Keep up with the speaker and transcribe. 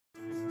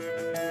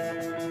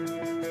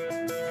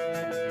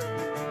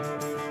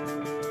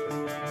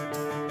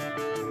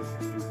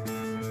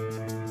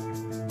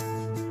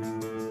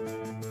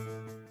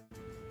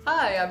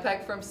I'm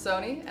Peg from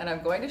Sony, and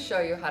I'm going to show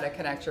you how to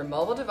connect your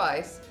mobile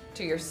device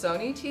to your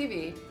Sony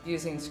TV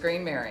using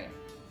screen mirroring.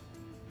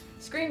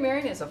 Screen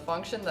mirroring is a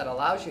function that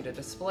allows you to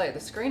display the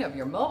screen of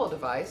your mobile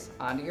device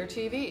onto your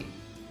TV.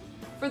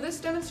 For this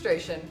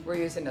demonstration, we're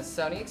using a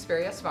Sony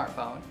Xperia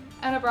smartphone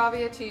and a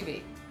Bravia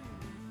TV.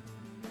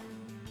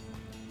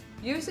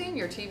 Using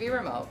your TV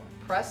remote,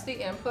 press the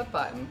input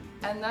button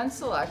and then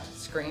select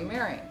screen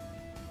mirroring.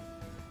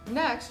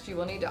 Next, you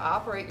will need to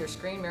operate your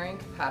screen mirroring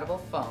compatible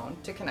phone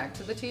to connect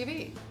to the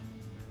TV.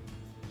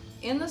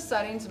 In the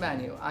settings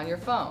menu on your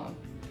phone,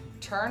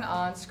 turn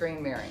on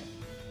screen mirroring.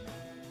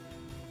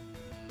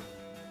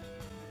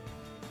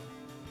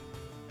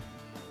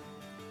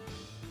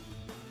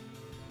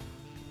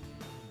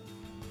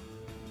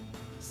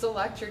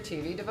 Select your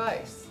TV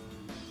device.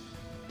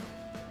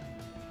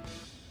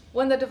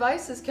 When the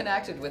device is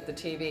connected with the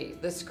TV,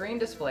 the screen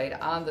displayed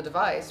on the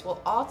device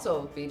will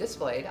also be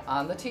displayed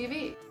on the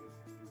TV.